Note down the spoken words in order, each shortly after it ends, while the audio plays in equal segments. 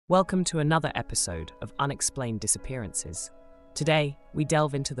Welcome to another episode of Unexplained Disappearances. Today, we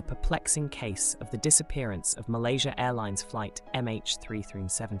delve into the perplexing case of the disappearance of Malaysia Airlines flight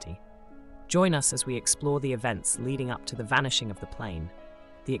MH370. Join us as we explore the events leading up to the vanishing of the plane,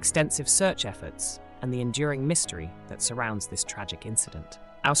 the extensive search efforts, and the enduring mystery that surrounds this tragic incident.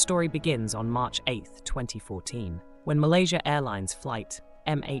 Our story begins on March 8, 2014, when Malaysia Airlines flight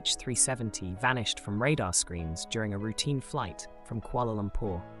MH370 vanished from radar screens during a routine flight from Kuala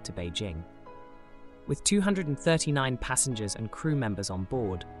Lumpur to Beijing. With 239 passengers and crew members on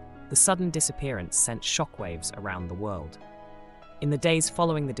board, the sudden disappearance sent shockwaves around the world. In the days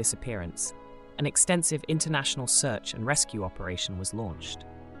following the disappearance, an extensive international search and rescue operation was launched.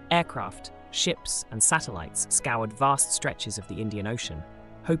 Aircraft, ships, and satellites scoured vast stretches of the Indian Ocean,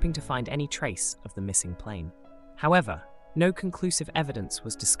 hoping to find any trace of the missing plane. However, no conclusive evidence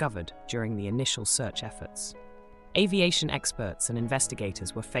was discovered during the initial search efforts. Aviation experts and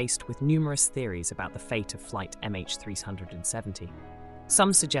investigators were faced with numerous theories about the fate of flight MH370.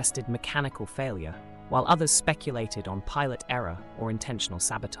 Some suggested mechanical failure, while others speculated on pilot error or intentional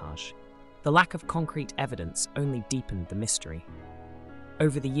sabotage. The lack of concrete evidence only deepened the mystery.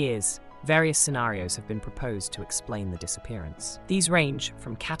 Over the years, various scenarios have been proposed to explain the disappearance. These range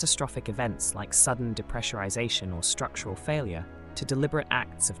from catastrophic events like sudden depressurization or structural failure to deliberate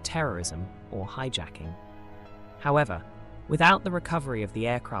acts of terrorism or hijacking. However, without the recovery of the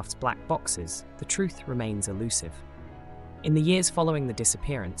aircraft's black boxes, the truth remains elusive. In the years following the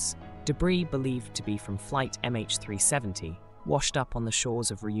disappearance, debris believed to be from flight MH370 washed up on the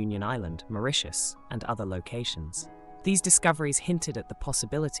shores of Reunion Island, Mauritius, and other locations. These discoveries hinted at the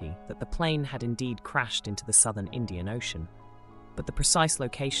possibility that the plane had indeed crashed into the southern Indian Ocean, but the precise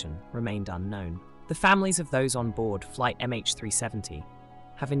location remained unknown. The families of those on board flight MH370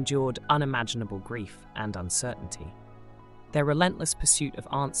 have endured unimaginable grief and uncertainty. Their relentless pursuit of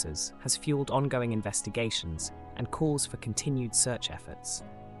answers has fueled ongoing investigations and calls for continued search efforts.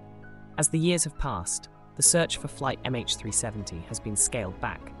 As the years have passed, the search for flight MH370 has been scaled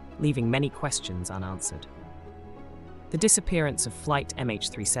back, leaving many questions unanswered. The disappearance of flight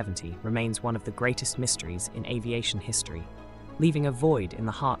MH370 remains one of the greatest mysteries in aviation history, leaving a void in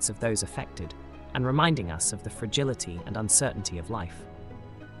the hearts of those affected and reminding us of the fragility and uncertainty of life.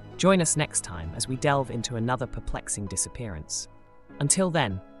 Join us next time as we delve into another perplexing disappearance. Until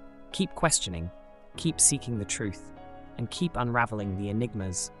then, keep questioning, keep seeking the truth, and keep unraveling the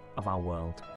enigmas of our world.